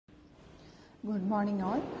Good morning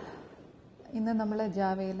all. ഇന്ന് നമ്മൾ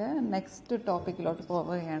ജാവയിൽ next ടോപ്പിക്കിലോട്ട്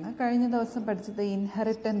പോവുകയാണ്. കഴിഞ്ഞ ദിവസം പഠിച്ചത്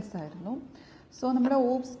ഇൻഹെറിറ്റൻസ് ആയിരുന്നു. സോ നമ്മുടെ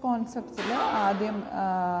ഓപ്സ് കോൺസെപ്റ്റ്സിൽ ആദ്യം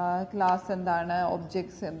ക്ലാസ് എന്താണ്,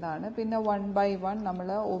 ഒബ്ജക്ട്സ് എന്താണ്, പിന്നെ 1 by 1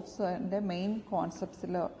 നമ്മൾ ഓപ്സിൻ്റെ മെയിൻ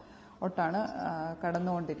കോൺസെപ്റ്റ്സിലോട്ടാണ്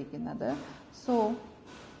കടന്നുകൊണ്ടിരിക്കുന്നത്. സോ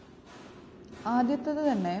ആദ്യത്തേത്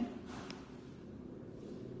തന്നെ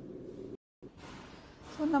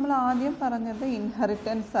നമ്മൾ ആദ്യം പറഞ്ഞത്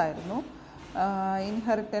ഇൻഹെറിറ്റൻസ് ആയിരുന്നു.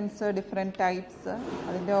 ഇൻഹെറിറ്റൻസ്, ഡിഫറെൻറ്റ് ടൈപ്സ്,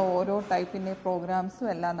 അതിൻ്റെ ഓരോ ടൈപ്പിൻ്റെ പ്രോഗ്രാംസും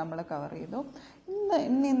എല്ലാം നമ്മൾ കവർ ചെയ്തു.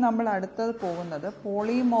 ഇനി നമ്മൾ അടുത്തത് പോകുന്നത്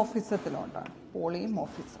പോളിമോർഫിസത്തിലോട്ടാണ്.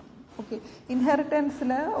 പോളിമോർഫിസം. ഓക്കെ,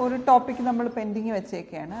 ഇൻഹെറിറ്റൻസിൽ ഒരു ടോപ്പിക്ക് നമ്മൾ പെൻഡിങ്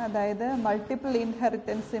വെച്ചേക്കാണ്. അതായത് മൾട്ടിപ്പിൾ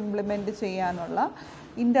ഇൻഹെറിറ്റൻസ് ഇംപ്ലിമെൻറ്റ് ചെയ്യാനുള്ള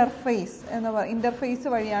ഇൻ്റർഫേസ്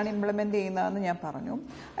വഴിയാണ് ഇംപ്ലിമെൻറ്റ് ചെയ്യുന്നതെന്ന് ഞാൻ പറഞ്ഞു.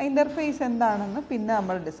 ആ ഇൻ്റർഫേസ് എന്താണെന്ന് പിന്നെ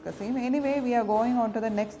നമ്മൾ ഡിസ്കസ് ചെയ്യും. Anyway we are going on to the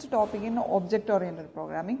next topic in object oriented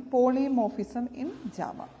programming, polymorphism in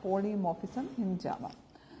Java. Polymorphism in Java.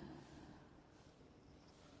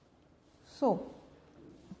 So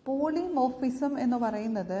polymorphism എന്ന്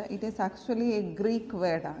പറയുന്നത് it is actually A Greek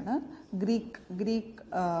വേർഡാണ്. ഗ്രീക്ക്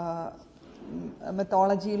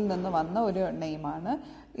മെത്തോളജിയിൽ നിന്ന് വന്ന ഒരു നെയിമാണ്.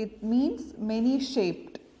 ഇറ്റ് മീൻസ് മെനി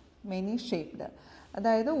ഷേപ്ഡ്,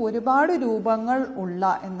 അതായത് ഒരുപാട് രൂപങ്ങൾ ഉള്ള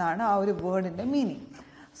എന്നാണ് ആ ഒരു വേർഡിൻ്റെ മീനിങ്.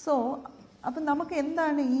 സോ അപ്പം നമുക്ക്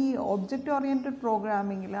എന്താണ് ഈ ഒബ്ജക്റ്റ് ഓറിയൻറ്റഡ്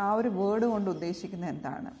പ്രോഗ്രാമിങ്ങിൽ ആ ഒരു വേർഡ് കൊണ്ട് ഉദ്ദേശിക്കുന്നത്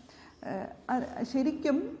എന്താണ്?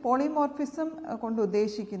 ശരിക്കും പോളിമോർഫിസം കൊണ്ട്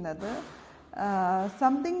ഉദ്ദേശിക്കുന്നത്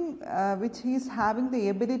something which is having the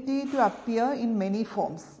ability to appear in many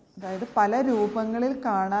forms, അതായത് പല രൂപങ്ങളിൽ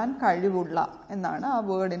കാണാൻ കഴിവുള്ള എന്നാണ് ആ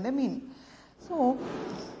വേർഡിൻ്റെ മീനിങ്. സോ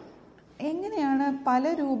എങ്ങനെയാണ് പല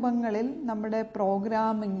രൂപങ്ങളിൽ നമ്മുടെ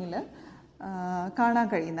പ്രോഗ്രാമിങ്ങിൽ കാണാൻ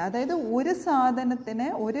കഴിയുന്നത്? അതായത് ഒരു സാധനത്തിനെ,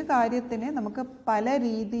 ഒരു കാര്യത്തിനെ നമുക്ക് പല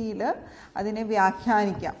രീതിയിൽ അതിനെ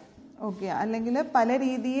വ്യാഖ്യാനിക്കാം. ഓക്കെ, അല്ലെങ്കിൽ പല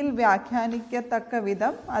രീതിയിൽ വ്യാഖ്യാനിക്കത്തക്ക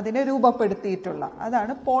വിധം അതിനെ രൂപപ്പെടുത്തിയിട്ടുള്ള,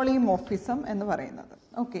 അതാണ് പോളിമോർഫിസം എന്ന് പറയുന്നത്.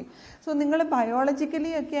 ഓക്കെ, സോ നിങ്ങൾ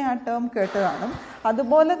ബയോളജിക്കലി ഒക്കെ ആ ടേം കേട്ട് കാണും.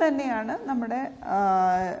 അതുപോലെ തന്നെയാണ് നമ്മുടെ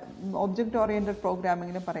ഒബ്ജക്റ്റ് ഓറിയൻറ്റഡ്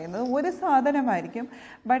പ്രോഗ്രാമിങ്ങിന് പറയുന്നത്. ഒരു സാധനമായിരിക്കും,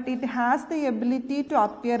 but it has the ability to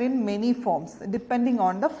appear in many forms depending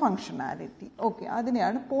on the functionality. Okay,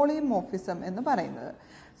 അതിനെയാണ് പോളിമോർഫിസം എന്ന് പറയുന്നത്.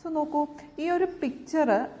 സോ നോക്കൂ, ഈ ഒരു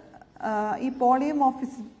പിക്ചർ ഈ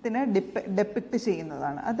പോളിമോർഫിസത്തിനെ ഡെപ്പിക്റ്റ്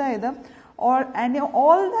ചെയ്യുന്നതാണ്. അതായത്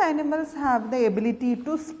all the animals have the ability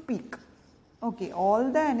to speak. Okay, all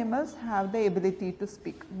the animals have the ability to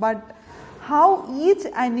speak, but how each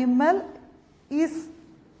animal is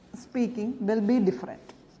speaking will be different.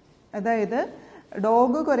 അതായത്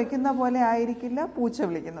ഡോഗ് കുരയ്ക്കുന്ന പോലെ ആയിരിക്കില്ല പൂച്ച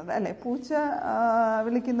വിളിക്കുന്നത്, അല്ലേ? പൂച്ച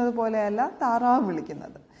വിളിക്കുന്നത് പോലെയല്ല താറാവ്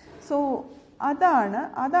വിളിക്കുന്നത്. സോ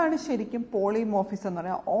അതാണ് ശരിക്കും പോളിമോർഫിസം എന്ന്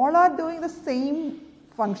പറയുന്നത്. All are doing the same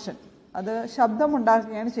function. അത്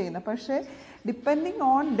ശബ്ദമുണ്ടാക്കുകയാണ് ചെയ്യുന്നത്, പക്ഷേ depending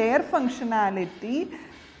on their functionality,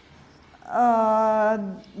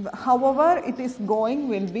 however it is doing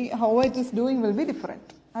will be different.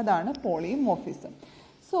 അതാണ് പോളിമോർഫിസം.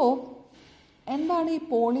 സോ എന്താണ് ഈ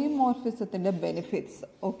പോളിമോർഫിസത്തിൻ്റെ benefits?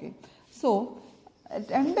 Okay, so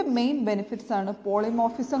 2 main benefits ആണ്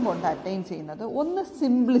പോളിമോർഫിസം കൊണ്ട് അറ്റൈൻ ചെയ്യുന്നത്. ഒന്ന്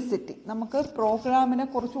സിംപ്ലിസിറ്റി, നമുക്ക് പ്രോഗ്രാമിനെ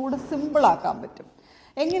കുറച്ചുകൂടെ സിമ്പിളാക്കാൻ പറ്റും.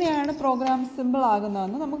 എങ്ങനെയാണ് പ്രോഗ്രാം സിമ്പിൾ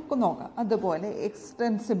ആകുന്നതെന്ന് നമുക്ക് നോക്കാം. അതുപോലെ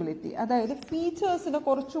എക്സ്റ്റെൻസിബിലിറ്റി, അതായത് ഫീച്ചേഴ്സിനെ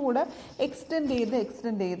കുറച്ചുകൂടെ എക്സ്റ്റെൻഡ്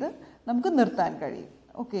ചെയ്ത് നമുക്ക് നിർത്താൻ കഴിയും.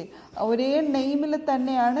 ഓക്കെ, ഒരേ നെയിമിൽ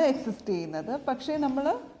തന്നെയാണ് എക്സിസ്റ്റ് ചെയ്യുന്നത്, പക്ഷേ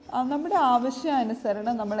നമ്മുടെ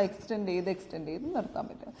ആവശ്യാനുസരണം നമ്മൾ എക്സ്റ്റെൻഡ് ചെയ്ത് നിർത്താൻ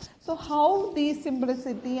പറ്റും. So how the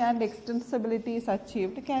simplicity and extensibility is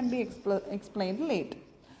achieved can be explained later.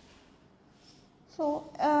 So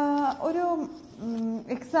ഒരു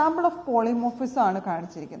എക്സാമ്പിൾ ഓഫ് പോളിമോർഫിസം ആണ്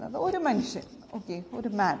കാണിച്ചിരിക്കുന്നത്. ഒരു മനുഷ്യൻ, ഓക്കെ, ഒരു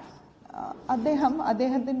മാൻ,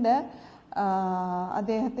 അദ്ദേഹത്തിൻ്റെ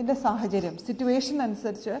സാഹചര്യം, സിറ്റുവേഷൻ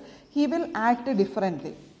അനുസരിച്ച് ഹി വിൽ ആക്ട്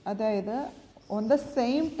ഡിഫറെൻ്റ്ലി. അതായത് on the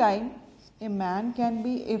same time a man can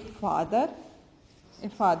be A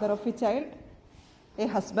father of A child, A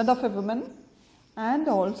husband of A woman, and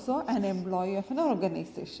also an employee of N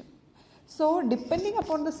organisation. So depending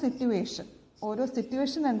upon the situation, ഓരോ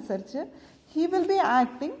situation അനുസരിച്ച് he will be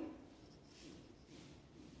acting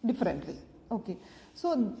differently. Okay, so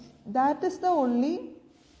that is the only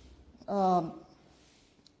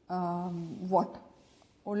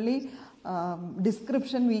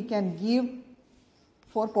description we can give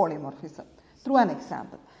for polymorphism through an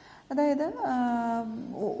example. അതായത്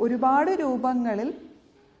ഒരുപാട് രൂപങ്ങളിൽ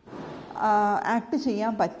act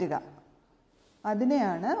ചെയ്യാൻ പറ്റുക,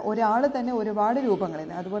 അതിനെയാണ് ഒരാൾ തന്നെ ഒരുപാട് രൂപങ്ങളിൽ,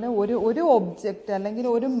 അതുപോലെ ഒരു ഒബ്ജക്റ്റ് അല്ലെങ്കിൽ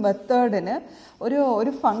ഒരു മെത്തേഡിന്,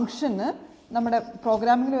 ഒരു ഫങ്ഷന്, നമ്മുടെ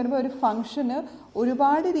പ്രോഗ്രാമിങ്ങിൽ വരുമ്പോൾ ഒരു ഫങ്ഷന്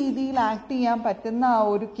ഒരുപാട് രീതിയിൽ ആക്ട് ചെയ്യാൻ പറ്റുന്ന ആ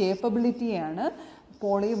ഒരു കേപ്പബിലിറ്റിയാണ്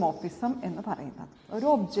പോളിമോർഫിസം എന്ന് പറയുന്നത്. ഒരു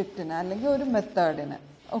ഒബ്ജക്റ്റിന് അല്ലെങ്കിൽ ഒരു മെത്തേഡിന്.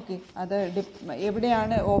 ഓക്കെ, അത്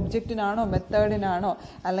എവിടെയാണ്, ഒബ്ജക്റ്റിനാണോ മെത്തേഡിനാണോ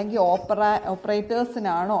അല്ലെങ്കിൽ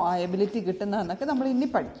ഓപ്പറേറ്റേഴ്സിനാണോ ആ എബിലിറ്റി കിട്ടുന്നതെന്നൊക്കെ നമ്മൾ ഇനി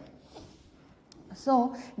പഠിക്കും. സോ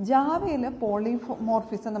ജാവയിൽ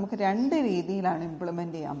പോളിമോർഫിസം നമുക്ക് രണ്ട് രീതിയിലാണ്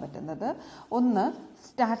ഇംപ്ലിമെൻ്റ് ചെയ്യാൻ പറ്റുന്നത്. ഒന്ന്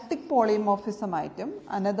static പോളിമോർഫിസമായിട്ടും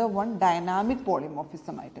another one dynamic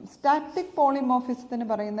പോളിമോർഫിസമായിട്ടും. Static പോളിമോർഫിസത്തിന്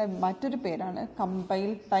പറയുന്ന മറ്റൊരു പേരാണ്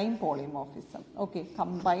compile time polymorphism. Okay,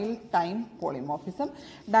 compile time polymorphism.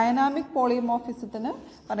 Dynamic പോളിമോർഫിസത്തിന്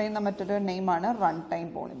പറയുന്ന മറ്റൊരു നെയിമാണ് റൺ ടൈം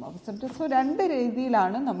പോളിമോർഫിസം. സോ രണ്ട്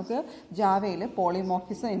രീതിയിലാണ് നമുക്ക് ജാവയിൽ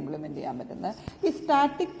പോളിമോർഫിസം ഇംപ്ലിമെൻ്റ് ചെയ്യാൻ പറ്റുന്നത്. ഈ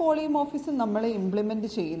സ്റ്റാറ്റിക് പോളിമോർഫിസം നമ്മൾ ഇംപ്ലിമെൻ്റ്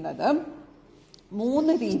ചെയ്യുന്നത്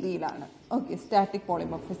മൂന്ന് രീതിയിലാണ്. ഓക്കെ, സ്റ്റാറ്റിക്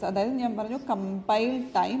പോളിമോർഫിസം, അതായത് ഞാൻ പറഞ്ഞു കമ്പൈൽ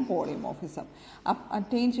ടൈം പോളിമോർഫിസം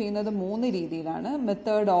അറ്റൈൻ ചെയ്യുന്നത് മൂന്ന് രീതിയിലാണ്.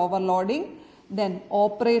 Method overloading, then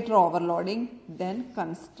operator overloading, then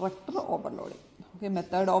constructor overloading. Okay,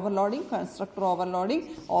 method overloading, constructor overloading,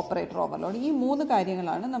 operator overloading, ഈ മൂന്ന്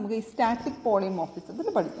കാര്യങ്ങളാണ് നമുക്ക് ഈ സ്റ്റാറ്റിക് പോളിമോർഫിസത്തിൽ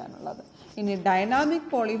പഠിക്കാനുള്ളത്. ഇനി ഡൈനാമിക്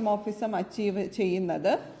പോളിമോർഫിസം അച്ചീവ്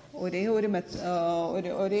ചെയ്യുന്നത് ഒരേ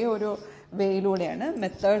ഒരു വേയിലൂടെയാണ്,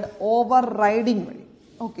 മെത്തേഡ് ഓവർ റൈഡിങ് വഴി.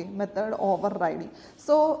 Okay, method over riding.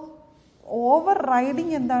 So over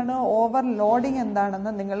riding എന്താണ്, ഓവർലോഡിങ്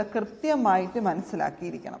എന്താണെന്ന് നിങ്ങൾ കൃത്യമായിട്ട്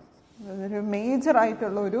മനസ്സിലാക്കിയിരിക്കണം. അതൊരു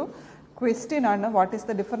മേജറായിട്ടുള്ള ഒരു ക്വസ്റ്റ്യൻ ആണ്. What is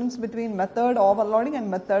the difference between method overloading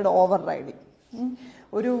and method over riding?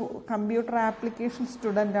 ഒരു കമ്പ്യൂട്ടർ ആപ്ലിക്കേഷൻ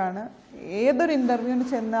സ്റ്റുഡൻ്റാണ്, ഏതൊരു ഇൻ്റർവ്യൂവിന്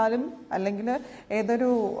ചെന്നാലും അല്ലെങ്കിൽ ഏതൊരു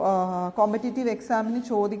കോമ്പറ്റേറ്റീവ് എക്സാമിന്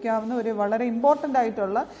ചോദിക്കാവുന്ന ഒരു വളരെ ഇമ്പോർട്ടൻ്റ്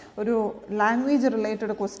ആയിട്ടുള്ള ഒരു ലാംഗ്വേജ്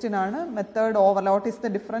റിലേറ്റഡ് ക്വസ്റ്റ്യൻ ആണ് method overload. What is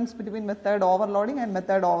the difference between method overloading and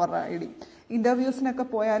method over riding? ഇൻ്റർവ്യൂസിനൊക്കെ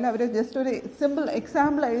പോയാൽ അവർ ജസ്റ്റ് ഒരു സിമ്പിൾ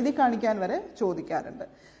എക്സാമ്പിൾ എഴുതി കാണിക്കാൻ വരെ ചോദിക്കാറുണ്ട്.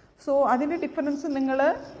 സോ അതിൻ്റെ ഡിഫറൻസ് നിങ്ങൾ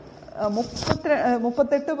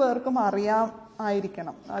 38 പേർക്കും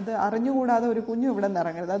ആയിരിക്കണം. അത് അറിഞ്ഞുകൂടാതെ ഒരു കുഞ്ഞു ഇവിടെ നിന്ന്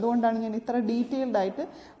ഇറങ്ങരുത്. അതുകൊണ്ടാണ് ഞാൻ ഇത്ര ഡീറ്റെയിൽഡ് ആയിട്ട്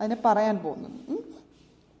അതിനെ പറയാൻ പോകുന്നത്.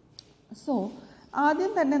 സോ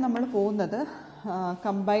ആദ്യം തന്നെ നമ്മൾ പോകുന്നത്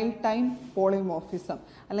കമ്പൈൽ ടൈം പോളിമോർഫിസം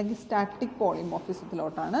അല്ലെങ്കിൽ സ്റ്റാറ്റിക്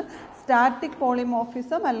പോളിമോർഫിസത്തിലോട്ടാണ്. സ്റ്റാറ്റിക്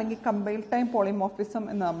പോളിമോർഫിസം അല്ലെങ്കിൽ കമ്പൈൽ ടൈം പോളിമോർഫിസം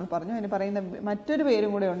എന്ന് നമ്മൾ പറഞ്ഞു. അതിന് പറയുന്ന മറ്റൊരു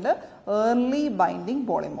പേരും കൂടെ ഉണ്ട്, early binding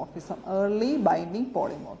polymorphism. Early binding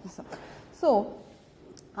polymorphism. So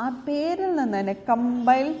ആ പേരിൽ നിന്ന് തന്നെ,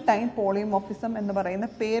 കമ്പൈൽ ടൈം പോളിമോർഫിസം എന്ന് പറയുന്ന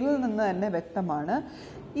പേരിൽ നിന്ന് തന്നെ വ്യക്തമാണ്,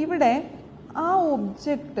 ഇവിടെ ആ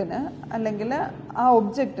ഒബ്ജക്റ്റിന് അല്ലെങ്കിൽ ആ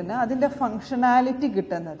ഒബ്ജക്റ്റിന് അതിൻ്റെ ഫങ്ഷനാലിറ്റി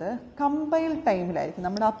കിട്ടുന്നത് കമ്പൈൽ ടൈമിലായിരിക്കും.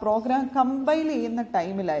 നമ്മുടെ ആ പ്രോഗ്രാം കമ്പൈൽ ചെയ്യുന്ന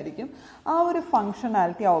ടൈമിലായിരിക്കും ആ ഒരു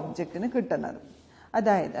ഫങ്ഷനാലിറ്റി ആ ഒബ്ജക്റ്റിന് കിട്ടുന്നത്.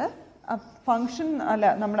 അതായത്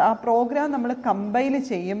നമ്മുടെ ആ പ്രോഗ്രാം നമ്മൾ കമ്പൈൽ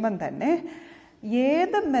ചെയ്യുമ്പം തന്നെ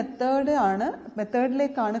ഏത്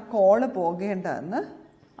മെത്തേഡിലേക്കാണ് കോള് പോകേണ്ടതെന്ന്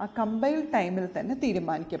ആ കമ്പൈൽ ടൈമിൽ തന്നെ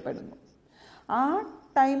തീരുമാനിക്കപ്പെടുന്നു. ആ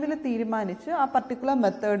ടൈമിൽ തീരുമാനിച്ച് ആ പർട്ടിക്കുലർ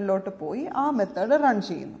മെത്തേഡിലോട്ട് പോയി ആ മെത്തേഡ് റൺ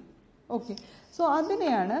ചെയ്യുന്നു. ഓക്കെ, സോ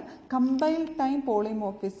അതിനെയാണ് കമ്പൈൽ ടൈം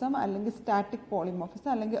പോളിമോർഫിസം അല്ലെങ്കിൽ സ്റ്റാറ്റിക് പോളിമോർഫിസം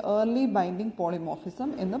അല്ലെങ്കിൽ ഏർലി ബൈൻഡിങ് പോളിമോർഫിസം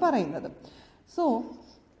എന്ന് പറയുന്നത്. സോ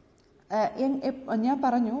ഞാൻ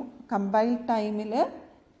പറഞ്ഞു, കമ്പൈൽ ടൈമിൽ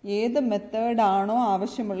ഏത് മെത്തേഡാണോ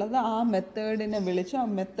ആവശ്യമുള്ളത് ആ മെത്തേഡിനെ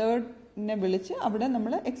വിളിച്ച് അവിടെ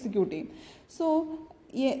നമ്മൾ എക്സിക്യൂട്ട് ചെയ്യും. സോ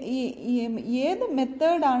ഏത്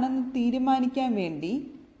മെത്തേഡാണെന്ന് തീരുമാനിക്കാൻ വേണ്ടി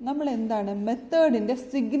നമ്മൾ എന്താണ്, മെത്തേഡിൻ്റെ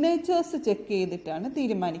സിഗ്നേച്ചേഴ്സ് ചെക്ക് ചെയ്തിട്ടാണ്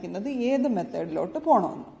തീരുമാനിക്കുന്നത് ഏത് മെത്തേഡിലോട്ട്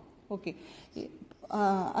പോകണമെന്ന്. ഓക്കെ,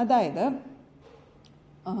 അതായത്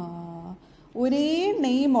ഒരേ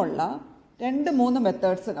നെയിമുള്ള 2-3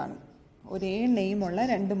 മെത്തേഡ്സ് കാണും. ഒരേ നെയിമുള്ള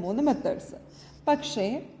 2-3 മെത്തേഡ്സ്. പക്ഷേ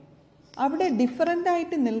അവിടെ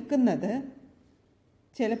ഡിഫറൻ്റായിട്ട് നിൽക്കുന്നത്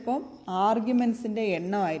ചിലപ്പം ആർഗ്യുമെൻസിൻ്റെ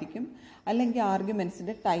എണ്ണമായിരിക്കും, അല്ലെങ്കിൽ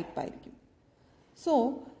ആർഗ്യുമെൻസിൻ്റെ ടൈപ്പ് ആയിരിക്കും. സോ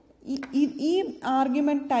ഈ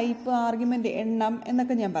ആർഗ്യുമെൻറ്റ് ടൈപ്പ്, ആർഗ്യുമെൻ്റ് എണ്ണം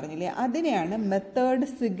എന്നൊക്കെ ഞാൻ പറഞ്ഞില്ലേ, അതിനെയാണ് മെത്തേഡ്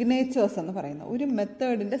സിഗ്നേച്ചേഴ്സ് എന്ന് പറയുന്നത്. ഒരു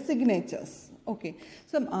മെത്തേഡിൻ്റെ സിഗ്നേച്ചേഴ്സ്. ഓക്കെ,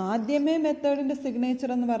 സോ ആദ്യമേ മെത്തേഡിൻ്റെ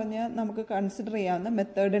സിഗ്നേച്ചർ എന്ന് പറഞ്ഞാൽ നമുക്ക് കൺസിഡർ ചെയ്യാവുന്ന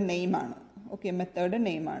മെത്തേഡ് നെയിമാണ്. Okay, method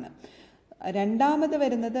നെയിമാണ്. രണ്ടാമത്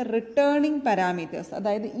വരുന്നത് റിട്ടേണിംഗ് പാരാമീറ്റേഴ്സ്,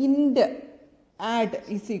 അതായത് ഇൻറ്റ്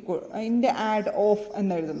ആഡ് ഓഫ്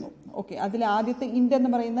എന്നെഴുതുന്നു. ഓക്കെ, അതിൽ ആദ്യത്തെ ഇൻറ്റ് എന്ന്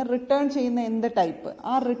പറയുന്ന റിട്ടേൺ ചെയ്യുന്ന എന്ത് ടൈപ്പ്,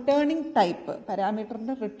 ആ റിട്ടേണിംഗ് ടൈപ്പ്,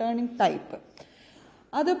 പാരാമീറ്ററിൻ്റെ റിട്ടേണിംഗ് ടൈപ്പ്.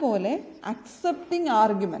 അതുപോലെ accepting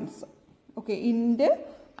arguments. Okay, ഇൻറ്റ്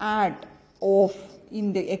add of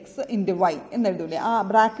ഇൻറ്റ് X ഇൻറ്റ് Y എന്നെഴുതൂലേ, ആ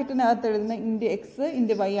ബ്രാക്കറ്റിനകത്ത് എഴുതുന്ന ഇൻറ്റ് എക്സ്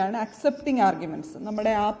ഇൻറ്റ് വൈ ആണ് അക്സെപ്റ്റിംഗ് ആർഗ്യുമെൻറ്റ്സ്.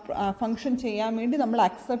 നമ്മുടെ ആ ഫംഗ്ഷൻ ചെയ്യാൻ വേണ്ടി നമ്മൾ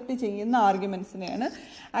അക്സെപ്റ്റ് ചെയ്യുന്ന ആർഗ്യുമെൻറ്റ്സിനെയാണ്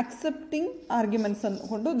അക്സെപ്റ്റിംഗ് ആർഗ്യുമെൻറ്റ്സ്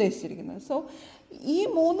കൊണ്ട് ഉദ്ദേശിച്ചിരിക്കുന്നത്. സോ ഈ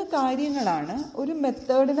 3 കാര്യങ്ങളാണ് ഒരു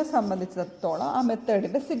മെത്തേഡിനെ സംബന്ധിച്ചിടത്തോളം ആ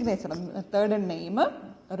മെത്തേഡിൻ്റെ signature. Method name,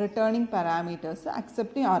 returning parameters,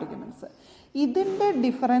 accepting arguments. ഇതിൻ്റെ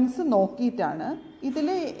ഡിഫറൻസ് നോക്കിയിട്ടാണ്, ഇതിൽ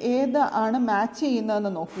ഏതാണ് മാച്ച്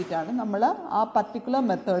ചെയ്യുന്നതെന്ന് നോക്കിയിട്ടാണ് നമ്മൾ ആ പർട്ടിക്കുലർ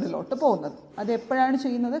മെത്തേഡിലോട്ട് പോകുന്നത്. അത് എപ്പോഴാണ്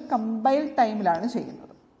ചെയ്യുന്നത്? കമ്പൈൽ ടൈമിലാണ്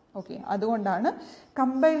ചെയ്യുന്നത്. ഓക്കെ, അതുകൊണ്ടാണ്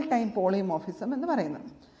കമ്പൈൽ ടൈം പോളിമോർഫിസം എന്ന് പറയുന്നത്.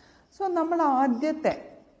 സോ നമ്മൾ ആദ്യത്തെ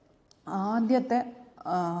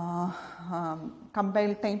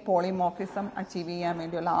കമ്പൈൽ ടൈം പോളിമോർഫിസം അച്ചീവ് ചെയ്യാൻ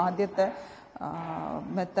വേണ്ടിയുള്ള ആദ്യത്തെ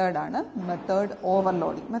മെത്തേഡാണ് മെത്തേഡ്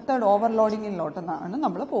ഓവർലോഡിങ്. മെത്തേഡ് ഓവർലോഡിങ്ങിലോട്ടാണ്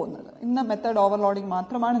നമ്മൾ പോകുന്നത്. ഇന്ന് മെത്തേഡ് ഓവർലോഡിങ്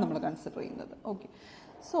മാത്രമാണ് നമ്മൾ കൺസിഡർ ചെയ്യുന്നത്. ഓക്കെ,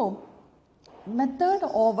 സോ മെത്തേഡ്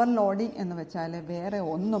ഓവർലോഡിങ് എന്ന് വെച്ചാൽ വേറെ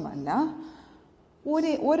ഒന്നുമല്ല,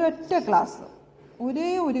 ഒരൊറ്റ ക്ലാസ്,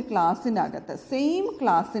 ഒരേ ഒരു ക്ലാസ്സിനകത്ത്, സെയിം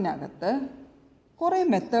ക്ലാസ്സിനകത്ത് കുറേ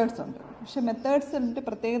മെത്തേഡ്സ് ഉണ്ട്. പക്ഷെ മെത്തേഡ്സിൻ്റെ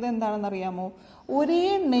പ്രത്യേകത എന്താണെന്ന് അറിയാമോ? ഒരേ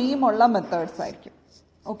നെയിമുള്ള മെത്തേഡ്സ് ആയിരിക്കും.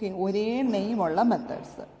 ഓക്കെ, ഒരേ നെയിമുള്ള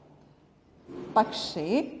മെത്തേഡ്സ്. പക്ഷേ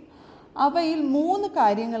അവയിൽ 3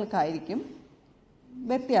 കാര്യങ്ങൾക്കായിരിക്കും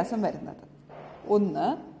വ്യത്യാസം വരുന്നത്. ഒന്ന്,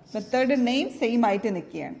 മെത്തേഡ് നെയിം സെയിം ആയിട്ട്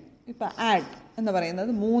നിൽക്കുകയാണ്. ഇപ്പം ആഡ് എന്ന്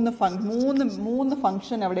പറയുന്നത് 3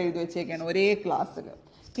 ഫംഗ്ഷൻ അവിടെ എഴുതി വെച്ചേക്കാണ് ഒരേ ക്ലാസ്സിൽ.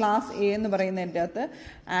 ക്ലാസ് എ എന്ന് പറയുന്നതിൻ്റെ അകത്ത്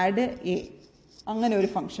ആഡ് എ അങ്ങനെ ഒരു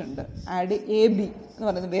ഫംഗ്ഷൻ ഉണ്ട്. ആഡ് എ ബി എന്ന്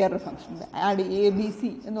പറയുന്ന വേറൊരു ഫംഗ്ഷൻ ഉണ്ട്. ആഡ് എ ബി സി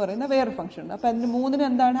എന്ന് പറയുന്ന വേറൊരു ഫംഗ്ഷൻ ഉണ്ട്. അപ്പോൾ അതിന് 3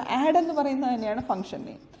 എന്താണ്? ആഡ് എന്ന് പറയുന്നത് തന്നെയാണ് function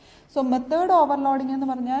name. So method overloading എന്ന്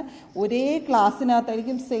പറഞ്ഞാൽ ഒരേ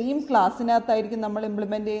ക്ലാസ്സിനകത്തായിരിക്കും, സെയിം ക്ലാസ്സിനകത്തായിരിക്കും നമ്മൾ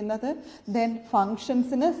ഇംപ്ലിമെൻ്റ് ചെയ്യുന്നത്. ദെൻ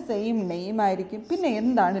ഫങ്ഷൻസിന് സെയിം നെയിം ആയിരിക്കും. പിന്നെ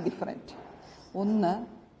എന്താണ് ഡിഫറെൻറ്റ്? ഒന്ന്,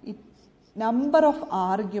 number of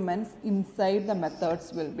arguments inside the methods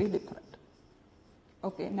will be different.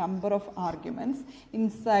 Okay, number of arguments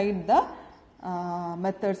inside the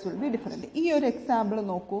methods will be different. ഈ ഒരു എക്സാമ്പിൾ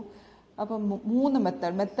നോക്കൂ. അപ്പം 3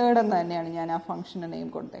 മെത്തേഡ് എന്ന് തന്നെയാണ് ഞാൻ ആ ഫംഗ്ഷന് നെയിം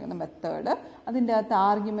കൊടുത്തേക്കുന്നത്, മെത്തേഡ്. അതിൻ്റെ അകത്ത്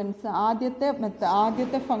ആർഗ്യുമെൻറ്റ്സ്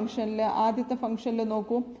ആദ്യത്തെ ഫംഗ്ഷനിൽ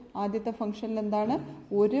നോക്കൂ. ആദ്യത്തെ ഫംഗ്ഷനിൽ എന്താണ്?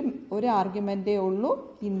 ഒരു ആർഗ്യുമെൻറ്റേ ഉള്ളൂ,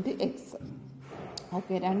 ഇൻറ്റ് എക്സ്.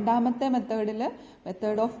 ഓക്കെ, രണ്ടാമത്തെ മെത്തേഡിൽ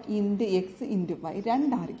method of ഇൻറ്റ് X into Y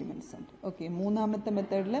 2 arguments ഉണ്ട്. ഓക്കെ, മൂന്നാമത്തെ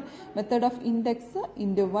മെത്തേഡിൽ method of index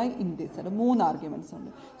into Y into Z 3 arguments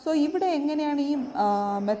ഉണ്ട്. സോ ഇവിടെ എങ്ങനെയാണ് ഈ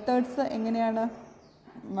മെത്തേഡ്സ് എങ്ങനെയാണ്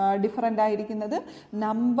ഡിഫറൻ്റ് ആയിരിക്കുന്നത്?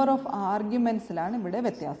 നമ്പർ ഓഫ് ആർഗ്യുമെൻറ്റ്സിലാണ് ഇവിടെ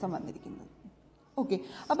വ്യത്യാസം വന്നിരിക്കുന്നത്. ഓക്കെ,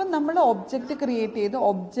 അപ്പം നമ്മൾ ഒബ്ജക്റ്റ് ക്രിയേറ്റ് ചെയ്ത്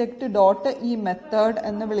ഒബ്ജക്റ്റ് ഡോട്ട് ഈ മെത്തേഡ്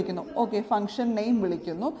എന്ന് വിളിക്കുന്നു. ഓക്കെ, ഫംഗ്ഷൻ നെയിം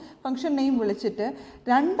വിളിക്കുന്നു. ഫംഗ്ഷൻ നെയിം വിളിച്ചിട്ട്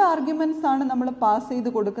 2 ആർഗ്യുമെൻറ്റ്സ് ആണ് നമ്മൾ പാസ് ചെയ്ത്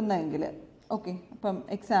കൊടുക്കുന്നതെങ്കിൽ, ഓക്കെ, അപ്പം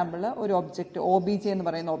എക്സാമ്പിൾ ഒരു ഒബ്ജക്റ്റ് OBJ എന്ന്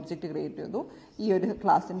പറയുന്ന ഒബ്ജക്റ്റ് ക്രിയേറ്റ് ചെയ്തു. ഈ ഒരു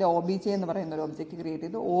ക്ലാസ്സിൻ്റെ OBJ എന്ന് പറയുന്ന ഒരു ഒബ്ജക്റ്റ് ക്രിയേറ്റ്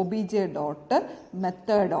ചെയ്തു. OBJ dot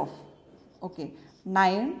method of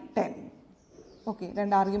 9, 10. Okay,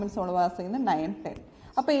 2 arguments നമ്മൾ പാസ് ചെയ്യുന്ന 9, 10.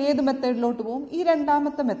 അപ്പോൾ ഏത് മെത്തേഡിലോട്ട് പോകും? ഈ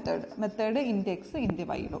രണ്ടാമത്തെ മെത്തേഡ് ഇൻഡെക്സ് ഇൻറ്റു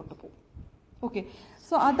വൈയിലോട്ട് പോകും. ഓക്കെ,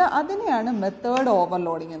 സോ അതിനെയാണ് മെത്തേഡ്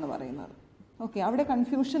ഓവർലോഡിങ് എന്ന് പറയുന്നത്. ഓക്കെ, അവിടെ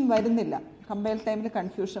കൺഫ്യൂഷൻ വരുന്നില്ല. കമ്പൈൽ ടൈമിൽ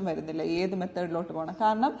കൺഫ്യൂഷൻ വരുന്നില്ല ഏത് മെത്തേഡിലോട്ട് പോകണം.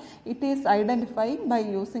 കാരണം it is identifying by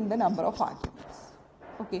using the number of arguments.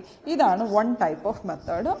 Okay, ഇതാണ് 1 ടൈപ്പ് ഓഫ്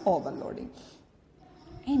മെത്തേഡ് ഓവർലോഡിങ്.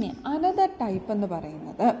 ഇനി അനദർ ടൈപ്പ് എന്ന്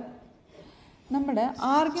പറയുന്നത് നമ്മുടെ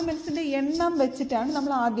ആർഗ്യുമെൻറ്റ്സിൻ്റെ എണ്ണം വെച്ചിട്ടാണ്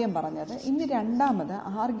നമ്മൾ ആദ്യം പറഞ്ഞത്. ഇനി രണ്ടാമത്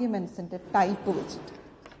ആർഗ്യുമെൻറ്റ്സിൻ്റെ ടൈപ്പ് വെച്ചിട്ട്.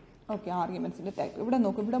 Okay, ആർഗ്യുമെൻറ്റ്സിൻ്റെ type. ഇവിടെ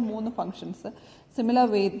നോക്കും, ഇവിടെ 3 ഫങ്ഷൻസ് സിമിലർ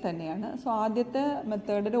വേയിൽ തന്നെയാണ്. സോ ആദ്യത്തെ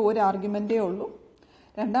മെത്തേഡിൽ 1 ആർഗ്യുമെൻറ്റേ ഉള്ളൂ.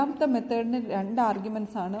 രണ്ടാമത്തെ മെത്തേഡിന് 2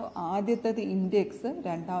 ആർഗ്യുമെൻറ്റ്സ് ആണ്. ആദ്യത്തേത് ഇൻഡെക്സ്,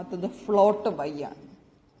 രണ്ടാമത്തേത് ഫ്ലോട്ട് വൈ ആണ്.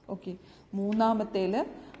 ഓക്കെ, മൂന്നാമത്തേൽ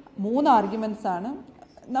 3 ആർഗ്യുമെൻറ്റ്സ് ആണ്.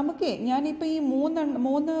 നമുക്ക് ഞാനിപ്പോൾ ഈ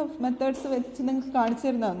 3 മെത്തേഡ്സ് വെച്ച് നിങ്ങൾക്ക് കാണിച്ചു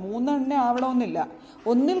തരുന്നത് 3 ആവണമെന്നില്ല,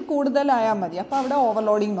 1-ൽ കൂടുതലായാൽ മതി. അപ്പോൾ അവിടെ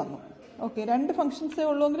ഓവർലോഡിങ് വന്നു. ഓക്കെ, 2 ഫങ്ഷൻസേ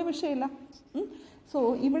ഉള്ളൂവെങ്കിലും വിഷയമില്ല. സോ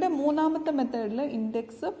ഇവിടെ മൂന്നാമത്തെ മെത്തേഡിൽ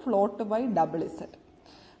index, float Y, double Z.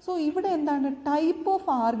 So ഇവിടെ എന്താണ്? ടൈപ്പ് ഓഫ്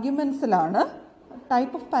ആർഗ്യുമെൻറ്റ്സിലാണ്,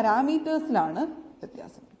 ടൈപ്പ് ഓഫ് പാരാമീറ്റേഴ്സിലാണ്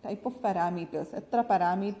വ്യത്യാസം. ടൈപ്പ് ഓഫ് പാരാമീറ്റേഴ്സ്, എത്ര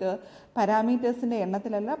പാരാമീറ്റേഴ്സിൻ്റെ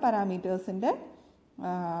എണ്ണത്തിലല്ല, പാരാമീറ്റേഴ്സിൻ്റെ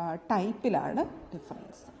ടൈപ്പിലാണ്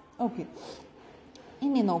ഡിഫറൻസ്. ഓക്കെ,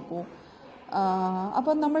 ഇനി നോക്കൂ.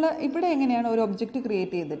 അപ്പോൾ നമ്മൾ ഇവിടെ എങ്ങനെയാണ് ഒരു ഒബ്ജക്റ്റ്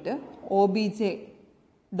ക്രിയേറ്റ് ചെയ്തിട്ട് OBJ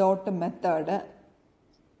ഡോട്ട് മെത്തേഡ്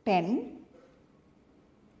 10,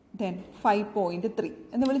 5.3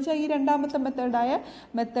 എന്ന് വിളിച്ചാൽ ഈ രണ്ടാമത്തെ മെത്തേഡായ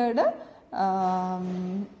മെത്തേഡ്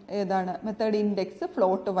ഏതാണ്? മെത്തേഡ് ഇൻഡെക്സ്,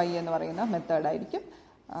 ഫ്ലോട്ട് വൈ എന്ന് പറയുന്ന മെത്തേഡായിരിക്കും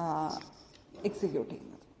എക്സിക്യൂട്ട്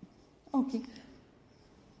ചെയ്യുന്നത്. ഓക്കെ,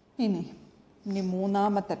 ഇനി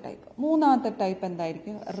മൂന്നാമത്തെ ടൈപ്പ്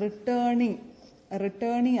എന്തായിരിക്കും?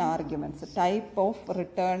 Returning arguments. Type of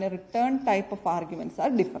return type of arguments are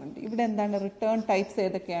different. ഇവിടെ എന്താണ് റിട്ടേൺ ടൈപ്സ്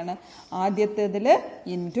ഏതൊക്കെയാണ്? ആദ്യത്തേതിൽ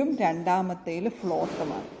ഇൻറ്റും രണ്ടാമത്തേതിൽ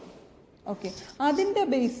ഫ്ലോട്ടുമാണ്. ഓക്കെ, അതിൻ്റെ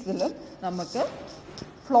ബേസിൽ നമുക്ക്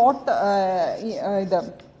ഫ്ലോട്ട് ഇത്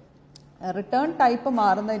റിട്ടേൺ ടൈപ്പ്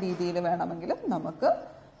മാറുന്ന രീതിയിൽ വേണമെങ്കിലും നമുക്ക്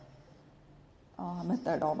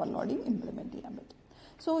മെത്തേഡ് ഓവർലോഡിങ് ഇംപ്ലിമെൻറ്റ് ചെയ്യാൻ പറ്റും.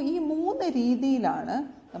 സോ ഈ 3 രീതിയിലാണ്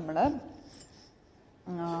നമ്മൾ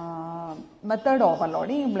മെത്തേഡ്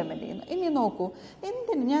ഓവർലോഡിങ് ഇംപ്ലിമെൻറ്റ് ചെയ്യുന്നത്. ഇനി നോക്കൂ,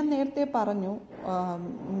 എന്തിന് ഞാൻ നേരത്തെ പറഞ്ഞു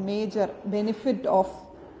മേജർ ബെനിഫിറ്റ് ഓഫ്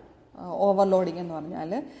ഓവർലോഡിങ് എന്ന്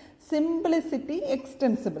പറഞ്ഞാൽ സിംപ്ലിസിറ്റി,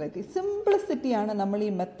 എക്സ്റ്റെൻസിബിലിറ്റി. സിംപ്ലിസിറ്റിയാണ് നമ്മൾ ഈ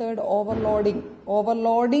മെത്തേഡ് ഓവർലോഡിങ്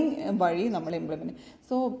വഴി നമ്മൾ ഇംപ്ലിമെൻറ്റ്.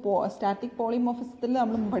 സോ സ്റ്റാറ്റിക് പോളിമോർഫിസത്തിൽ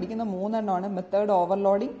നമ്മൾ പഠിക്കുന്ന 3 എണ്ണമാണ് method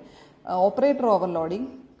overloading, operator overloading,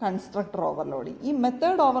 constructor overloading. ഈ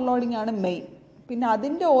മെത്തേഡ് ഓവർലോഡിങ് ആണ് മെയിൻ. പിന്നെ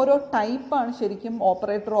അതിൻ്റെ ഓരോ ടൈപ്പാണ് ശരിക്കും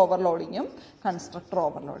ഓപ്പറേറ്റർ ഓവർലോഡിങ്ങും കൺസ്ട്രക്ടർ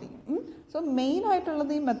ഓവർലോഡിങ്ങും. സോ മെയിൻ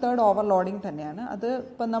ആയിട്ടുള്ളത് ഈ മെത്തേഡ് ഓവർലോഡിങ് തന്നെയാണ്. അത്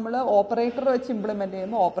ഇപ്പം നമ്മൾ ഓപ്പറേറ്റർ വെച്ച് ഇംപ്ലിമെൻറ്റ്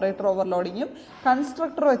ചെയ്യുമ്പോൾ ഓപ്പറേറ്റർ ഓവർലോഡിങ്ങും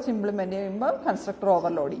കൺസ്ട്രക്ടർ വെച്ച് ഇംപ്ലിമെൻറ്റ് ചെയ്യുമ്പോൾ കൺസ്ട്രക്ടർ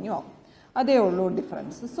ഓവർലോഡിങ്ങും ആവും. അതേ ഉള്ളൂ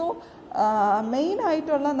ഡിഫറൻസ്. സോ മെയിൻ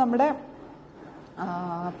ആയിട്ടുള്ള നമ്മുടെ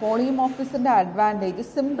പോളിമോർഫിസത്തിൻ്റെ അഡ്വാൻറ്റേജ്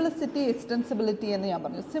സിംപ്ലിസിറ്റി, എക്സ്റ്റെൻസിബിലിറ്റി എന്ന് ഞാൻ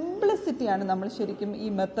പറഞ്ഞു. സിംപ്ലിസിറ്റിയാണ് നമ്മൾ ശരിക്കും ഈ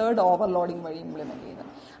മെത്തേഡ് ഓവർലോഡിങ് വഴി ഇംപ്ലിമെൻറ്റ് ചെയ്യുന്നത്.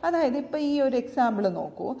 അതായത് ഇപ്പോൾ ഈ ഒരു എക്സാമ്പിൾ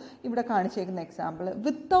നോക്കൂ, ഇവിടെ കാണിച്ചേക്കുന്ന എക്സാമ്പിൾ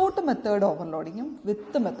വിത്തൗട്ട് മെത്തേഡ് ഓവർലോഡിങ്ങും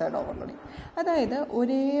വിത്ത് മെത്തേഡ് ഓവർലോഡിങ്ങും. അതായത്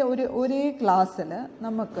ഒരേ ക്ലാസ്സിൽ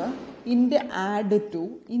നമുക്ക് ഇൻഡ് ആഡ് 2,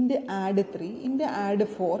 ഇൻഡ് ആഡ് 3, ഇൻഡ് ആഡ്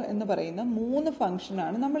 4 എന്ന് പറയുന്ന 3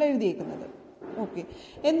 ഫംഗ്ഷനാണ് നമ്മൾ എഴുതിയേക്കുന്നത്. ഓക്കെ,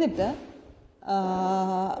 എന്നിട്ട്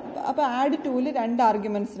അപ്പോൾ add 2-ൽ 2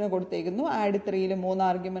 ആർഗ്യുമെൻറ്റ്സിന് കൊടുത്തേക്കുന്നു, add 3-ൽ 3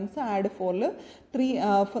 arguments, add 4-ൽ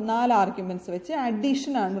 4 arguments വെച്ച്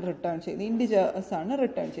അഡീഷനാണ് റിട്ടേൺ ചെയ്ത്, ഇൻഡിജേഴ്സാണ്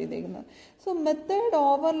റിട്ടേൺ ചെയ്തേക്കുന്നത്. സോ മെത്തേഡ്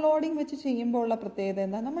ഓവർലോഡിങ് വെച്ച് ചെയ്യുമ്പോൾ ഉള്ള പ്രത്യേകത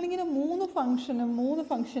എന്താ, നമ്മളിങ്ങനെ 3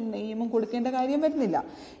 ഫംഗ്ഷൻ നെയിമും കൊടുക്കേണ്ട കാര്യം വരുന്നില്ല.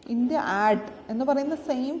 ഇൻ്റെ ആഡ് എന്ന് പറയുന്ന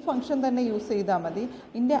സെയിം ഫംഗ്ഷൻ തന്നെ യൂസ് ചെയ്താൽ മതി.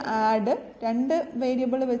 ഇൻ്റെ ആഡ് 2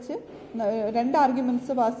 വേരിയബിൾ വെച്ച് 2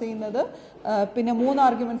 ആർഗ്യുമെൻറ്റ്സ് പാസ് ചെയ്യുന്നത്, പിന്നെ 3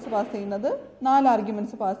 ആർഗ്യുമെൻറ്റ്സ് പാസ് ചെയ്യുന്നത്, 4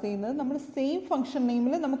 ആർഗ്യുമെൻറ്റ്സ് പാസ് ചെയ്യുന്നത് നമ്മൾ സെയിം ഫംഗ്ഷൻ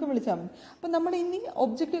നെയിമിൽ നമുക്ക് വിളിച്ചാൽ മതി. അപ്പം നമ്മൾ ഇനി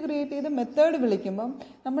ഒബ്ജക്റ്റ് ക്രിയേറ്റ് ചെയ്ത് മെത്തേഡ് വിളിക്കുമ്പം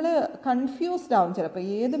നമ്മൾ കൺഫ്യൂസ്ഡ് ആവും ചിലപ്പോൾ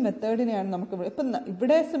ഏത് മെത്തേഡിനെയാണ് നമുക്ക്. ഇപ്പം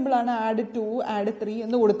ഇവിടെ സിമ്പിളാണ്, ആഡ് 2, ആഡ് 3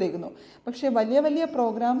 എന്ന് കൊടുത്തേക്കുന്നു. പക്ഷേ വലിയ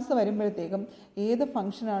പ്രോഗ്രാംസ് വരുമ്പോഴത്തേക്കും ഏത്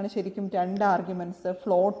ഫംഗ്ഷനാണ് ശരിക്കും 2 ആർഗ്യുമെൻറ്റ്സ്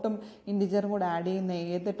ഫ്ലോട്ടും ഇൻഡിജറും കൂടെ ആഡ് ചെയ്യുന്ന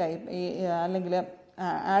ഏത് ടൈപ്പ്, അല്ലെങ്കിൽ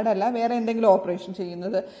ആഡല്ല വേറെ എന്തെങ്കിലും ഓപ്പറേഷൻ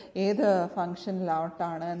ചെയ്യുന്നത് ഏത്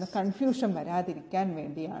ഫംഗ്ഷനിലോട്ടാണ് എന്ന് കൺഫ്യൂഷൻ വരാതിരിക്കാൻ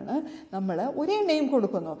വേണ്ടിയാണ് നമ്മൾ ഒരേ നെയിം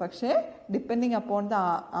കൊടുക്കുന്നു. പക്ഷേ depending upon the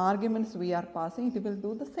arguments V R passing it will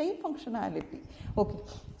do the same functionality. Okay,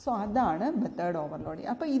 so അതാണ് മെത്തേഡ് ഓവർലോഡിങ്.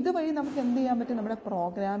 അപ്പോൾ ഇതുവഴി നമുക്ക് എന്ത് ചെയ്യാൻ പറ്റും, നമ്മുടെ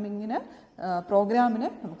പ്രോഗ്രാമിനെ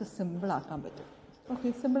നമുക്ക് സിമ്പിളാക്കാൻ പറ്റും. ഓക്കെ,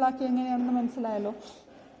 സിമ്പിളാക്കി എങ്ങനെയാണെന്ന് മനസ്സിലായല്ലോ.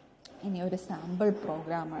 ഇനി ഒരു സാമ്പിൾ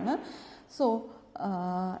പ്രോഗ്രാമാണ്. സോ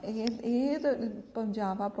ഇപ്പം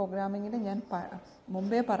ജാവ പ്രോഗ്രാമിങ്ങിന് ഞാൻ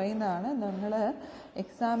മുമ്പേ പറയുന്നതാണ്, നിങ്ങൾ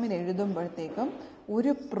എക്സാമിന് എഴുതുമ്പോഴത്തേക്കും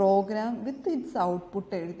ഒരു പ്രോഗ്രാം വിത്ത് ഇറ്റ്സ്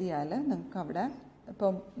ഔട്ട്പുട്ട് എഴുതിയാൽ നിങ്ങൾക്ക് അവിടെ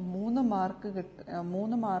ഇപ്പം 3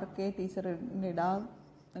 മാർക്കേ ടീച്ചറിനിടാൻ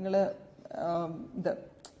നിങ്ങൾ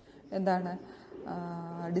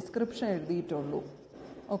ഡിസ്ക്രിപ്ഷൻ എഴുതിയിട്ടുള്ളൂ.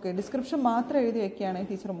 ഓക്കെ, ഡിസ്ക്രിപ്ഷൻ മാത്രം എഴുതി വയ്ക്കുകയാണെങ്കിൽ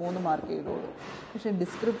ടീച്ചർ 3 മാർക്ക് എഴുതുള്ളൂ. പക്ഷേ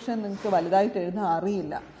ഡിസ്ക്രിപ്ഷൻ നിങ്ങൾക്ക് വലുതായിട്ട് എഴുതാൻ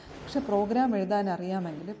അറിയില്ല, പക്ഷെ പ്രോഗ്രാം എഴുതാൻ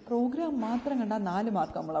അറിയാമെങ്കിൽ പ്രോഗ്രാം മാത്രം കണ്ടാൽ 4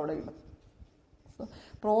 മാർക്ക് നമ്മൾ അവിടെ ഇടും. സോ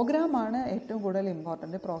പ്രോഗ്രാമാണ് ഏറ്റവും കൂടുതൽ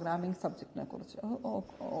ഇമ്പോർട്ടൻ്റ് പ്രോഗ്രാമിംഗ് സബ്ജക്റ്റിനെ കുറിച്ച്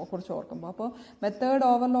ഓർക്കുമ്പോൾ. അപ്പോൾ മെത്തേഡ്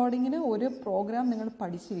ഓവർലോഡിങ്ങിന് ഒരു പ്രോഗ്രാം നിങ്ങൾ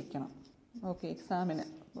പഠിച്ചിരിക്കണം. ഓക്കെ, എക്സാമിന്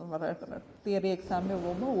തിയറി എക്സാമിന്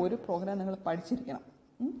പോകുമ്പോൾ ഒരു പ്രോഗ്രാം നിങ്ങൾ പഠിച്ചിരിക്കണം.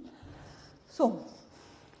 സോ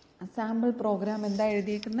സാമ്പിൾ പ്രോഗ്രാം എന്താ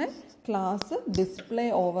എഴുതിയിരിക്കുന്നത്, ക്ലാസ് ഡിസ്പ്ലേ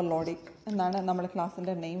ഓവർലോഡിങ് എന്നാണ് നമ്മൾ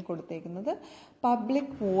ക്ലാസ്സിൻ്റെ നെയിം കൊടുത്തേക്കുന്നത്.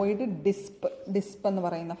 പബ്ലിക് വോയിഡ് ഡിസ്പ് എന്ന്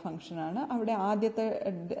പറയുന്ന ഫംഗ്ഷനാണ്. അവിടെ ആദ്യത്തെ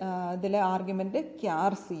ഇതിലെ ആർഗ്യുമെൻറ്റ്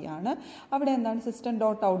ക്യാർ സി ആണ്. അവിടെ എന്താണ്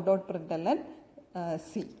system.out.println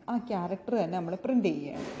സി, ആ ക്യാരക്ടർ തന്നെ നമ്മൾ പ്രിൻ്റ്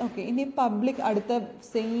ചെയ്യുകയാണ്. ഓക്കെ, ഇനി പബ്ലിക് അടുത്ത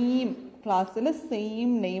സെയിം ക്ലാസ്സിൽ സെയിം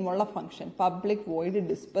നെയിമുള്ള ഫംഗ്ഷൻ പബ്ലിക് വോയിഡ്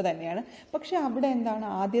ഡിസ്പ് തന്നെയാണ്. പക്ഷേ അവിടെ എന്താണ്,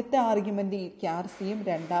 ആദ്യത്തെ ആർഗ്യുമെൻറ്റ് ക്യാർ സിയും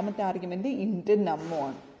രണ്ടാമത്തെ ആർഗ്യുമെൻറ്റ് ഇൻറ്റ് നമ്മും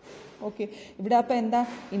ആണ്. ഓക്കെ, ഇവിടെ അപ്പോൾ എന്താ,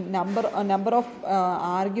 നമ്പർ ഓഫ്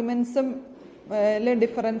ആർഗ്യുമെൻറ്റ്സും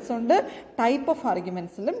ഡിഫറൻസ് ഉണ്ട്, ടൈപ്പ് ഓഫ്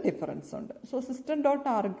ആർഗ്യുമെൻറ്റ്സിലും ഡിഫറൻസ് ഉണ്ട്. സോ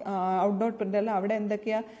system.out.println അവിടെ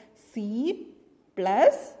എന്തൊക്കെയാണ്, സി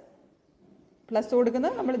പ്ലസ്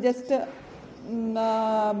കൊടുക്കുന്നത് നമ്മൾ ജസ്റ്റ്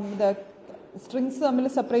സ്ട്രിങ്സ് തമ്മിൽ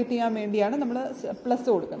സെപ്പറേറ്റ് ചെയ്യാൻ വേണ്ടിയാണ് നമ്മൾ പ്ലസ്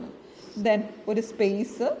കൊടുക്കുന്നത്. ദെൻ ഒരു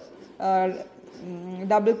സ്പേസ്,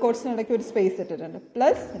 ഡബിൾ കോട്ട്സിനിടയ്ക്ക് ഒരു സ്പേസ് ഇട്ടിട്ടുണ്ട്,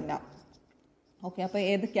 പ്ലസ് നം. ഓക്കെ, അപ്പോൾ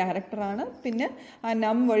ഏത് ക്യാരക്ടറാണ്, പിന്നെ ആ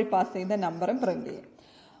നം വഴി പാസ് ചെയ്ത നമ്പറും പ്രിൻ്റ് ചെയ്യും.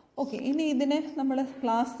 ഓക്കെ, ഇനി ഇതിന് നമ്മൾ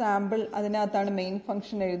ക്ലാസ് സാമ്പിൾ അതിനകത്താണ് മെയിൻ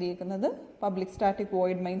ഫംഗ്ഷൻ എഴുതിയിരിക്കുന്നത്. Public static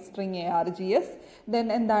void main string ARGS. Then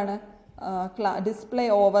എന്താണ്, ഡിസ്പ്ലേ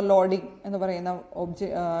ഓവർലോഡിങ് എന്ന് പറയുന്ന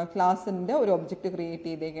ക്ലാസ്സിൻ്റെ ഒരു object create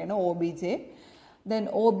ചെയ്തേക്കാണ് OBJ. Then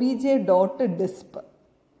OBJ.disp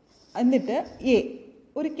എന്നിട്ട്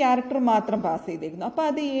ഒരു ക്യാരക്ടർ മാത്രം പാസ് ചെയ്തേക്കുന്നു. അപ്പോൾ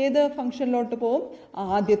അത് ഏത് ഫംഗ്ഷനിലോട്ട് പോകും?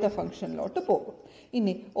 ആദ്യത്തെ ഫംഗ്ഷനിലോട്ട് പോകും.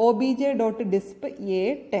 ഇനി OBJ.disp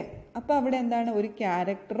A10. അപ്പോൾ അവിടെ എന്താണ്? ഒരു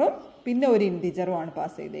ക്യാരക്ടറും പിന്നെ ഒരു ഇൻറ്റിജറുമാണ്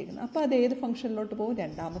പാസ് ചെയ്തേക്കുന്നത്. അപ്പോൾ അത് ഏത് ഫംഗ്ഷനിലോട്ട് പോകും?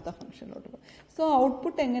 രണ്ടാമത്തെ ഫംഗ്ഷനിലോട്ട് പോകും. സോ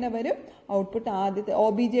ഔട്ട്പുട്ട് എങ്ങനെ വരും? ഔട്ട്പുട്ട് ആദ്യത്തെ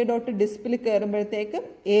OBJ.dispൽ കയറുമ്പോഴത്തേക്ക്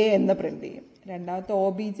A എന്ന് പ്രിൻ്റ് ചെയ്യും. രണ്ടാമത്തെ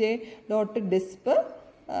OBJ.disp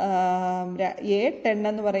A10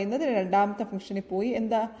 എന്ന് പറയുന്നത് രണ്ടാമത്തെ ഫംഗ്ഷനിൽ പോയി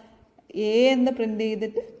എന്താ A എന്ന് പ്രിൻ്റ്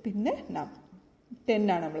ചെയ്തിട്ട് പിന്നെ 10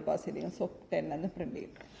 ആണ് നമ്മൾ പാസ് ചെയ്തിരിക്കുന്നത്. സോ 10 എന്ന് പ്രിൻ്റ്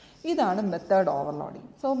ചെയ്യും. ഇതാണ് method overloading.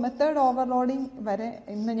 So method overloading വരെ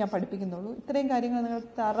ഇന്ന് ഞാൻ പഠിപ്പിക്കുന്നുള്ളൂ. ഇത്രയും കാര്യങ്ങൾ നിങ്ങൾ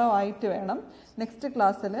തറവായിട്ട് വേണം നെക്സ്റ്റ്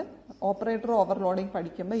ക്ലാസ്സിൽ ഓപ്പറേറ്റർ ഓവർലോഡിങ്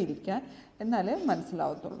പഠിക്കുമ്പോൾ ഇരിക്കാൻ, എന്നാലേ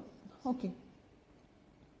മനസ്സിലാവത്തുള്ളൂ. ഓക്കെ.